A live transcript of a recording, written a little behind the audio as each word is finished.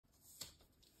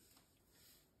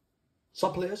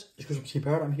Sup players, it's Chris from Team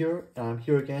Parrot. I'm here, and I'm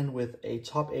here again with a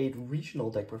top 8 regional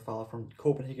deck profile from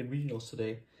Copenhagen regionals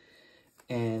today.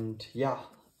 And yeah,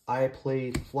 I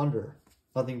played Flunder.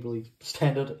 Nothing really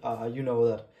standard. You know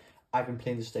that I've been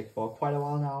playing this deck for quite a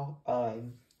while now.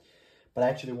 But I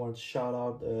actually wanted to shout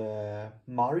out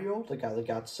Mario, the guy that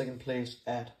got second place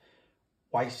at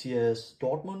YCS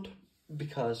Dortmund,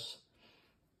 because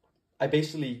I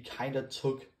basically kind of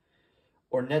took,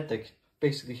 or net deck,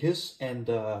 basically his and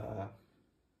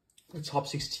the top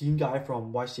 16 guy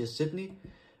from YCS Sydney.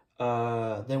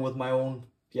 Then with my own,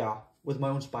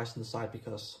 spice on the side,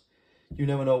 because you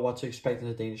never know what to expect in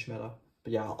a Danish meta.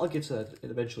 But yeah, I'll get to that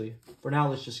eventually. For now,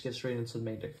 let's just get straight into the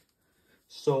main deck.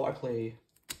 So I play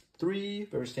 3,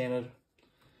 very standard,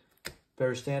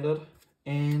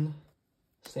 and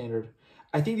standard.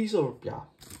 I think these are,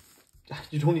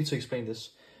 you don't need to explain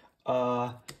this.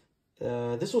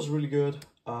 This was really good.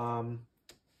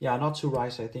 Not 2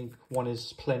 rice. I think 1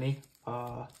 is plenty.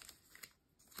 I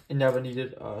never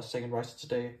needed a second rice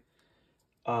today.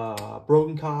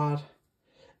 Broken card.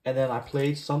 And then I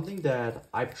played something that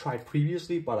I've tried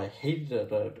previously, but I hated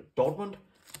at Dortmund.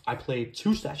 I played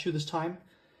 2 statue this time.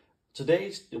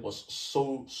 Today it was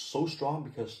so strong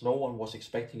because no one was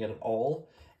expecting it at all.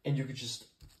 And you could just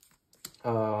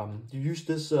you use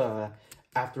this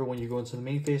after when you go into the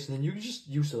main phase, and then you can just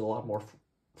use it a lot more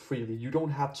freely. You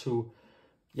don't have to,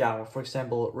 for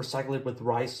example, recycle it with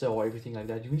rice or everything like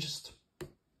that. You can just,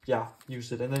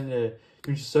 use it, and then you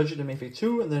can just search it in main phase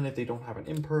 2, and then if they don't have an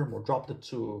imperm or dropped it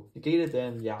to negate it,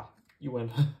 then you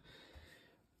win.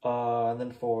 And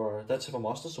then for that type of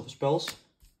monster, so for spells,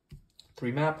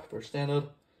 3 map, very standard.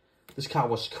 This card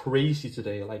was crazy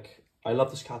today. Like, I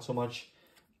love this card so much.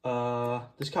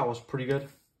 This card was pretty good.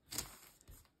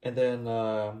 And then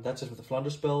that's it with the Flunder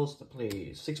spells. I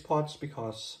play 6 pots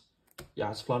because,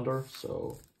 it's Flunder.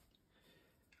 So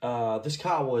this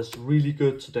card was really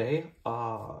good today.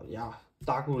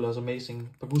 Dark Ruler is amazing.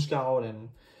 Baguska out and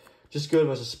just good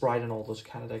versus Sprite and all those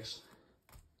kind of decks.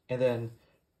 And then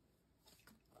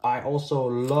I also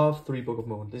love 3 Book of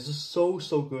Moon. This is so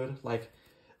good. Like,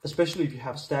 especially if you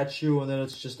have statue, and then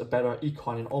it's just a better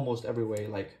econ in almost every way.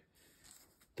 Like,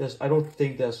 I don't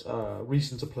think there's a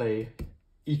reason to play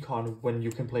econ when you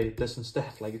can play this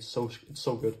instead. Like, it's so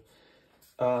good.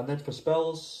 Then for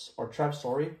spells or traps,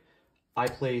 I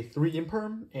play 3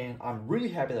 imperm, and I'm really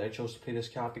happy that I chose to play this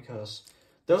card because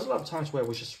there was a lot of times where it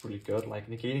was just really good, like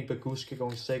negating Baguska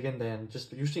going second and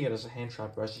just using it as a hand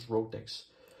trap versus rogue decks.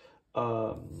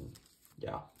 And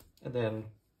then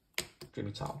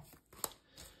Dreamy Town.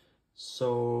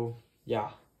 So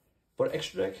for the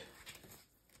extra deck,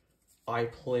 I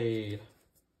played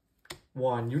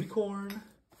 1 Unicorn,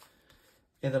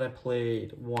 and then I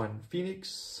played 1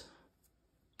 Phoenix,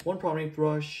 1 Promenade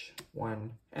Thrush,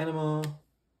 1 Anima,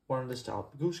 1 List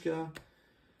Out Baguska.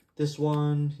 This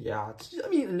one,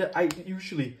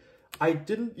 I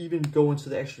didn't even go into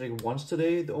the extra deck once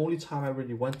today. The only time I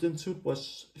really went into it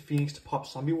was Phoenix to pop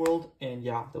Zombie World, and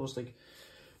that was like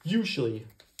usually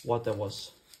what that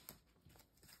was.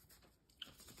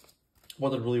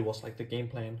 What it really was, like the game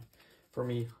plan for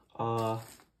me. And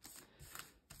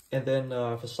then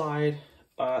for side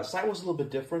was a little bit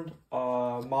different.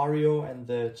 Mario and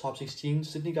the top 16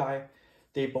 Sydney guy,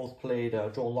 they both played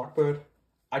Joel Lockbird.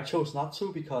 I chose not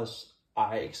to because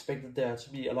I expected there to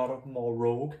be a lot of more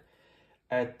rogue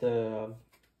at the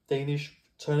Danish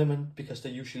tournament, because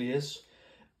there usually is.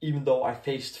 Even though I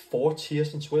faced 4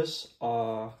 tiers in Swiss,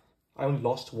 I only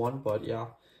lost 1, but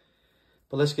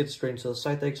But let's get straight into the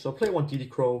side deck. So I play 1 DD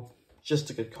Crow, just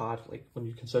a good card. Like, when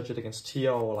you can search it against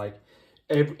tier, or like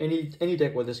any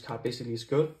deck where this card basically is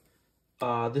good.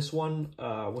 This one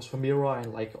was for Mira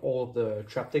and like all of the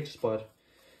trap decks, but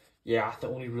the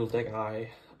only real deck I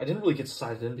didn't really get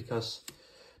decided in, because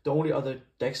the only other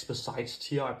decks besides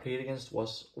tier I played against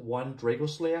was 1 Draco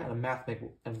Slayer and a Mathmech,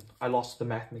 and I lost the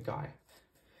Mathmech guy.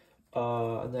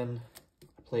 And then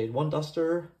I played 1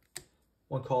 Duster,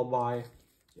 1 Callby,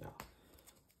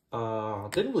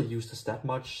 didn't really use this that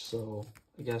much, so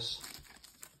I guess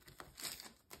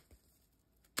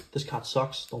this card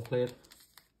sucks, don't play it.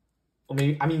 Or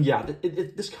maybe,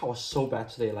 this card was so bad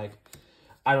today, like,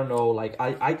 I don't know, like,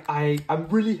 I'm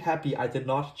really happy I did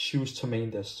not choose to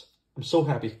main this. I'm so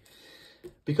happy,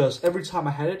 because every time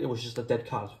I had it, it was just a dead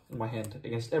card in my hand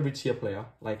against every tier player.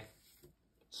 Like,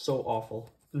 so awful,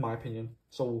 in my opinion.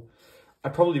 So I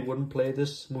probably wouldn't play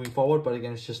this moving forward, but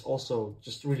again, it's just also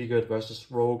just really good versus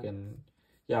Rogue, and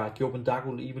Gilbin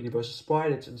Dagul evenly versus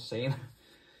Sprite. It's insane.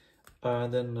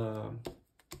 And then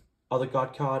other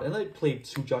God card, and I played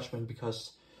 2 Judgment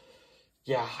because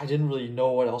yeah, I didn't really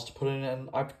know what else to put in, and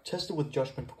I've tested with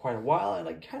Judgment for quite a while, and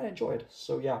I kind of enjoyed.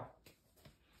 So yeah.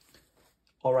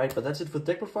 Alright, but that's it for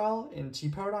Deck Profile in T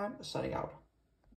Paradigm, signing out.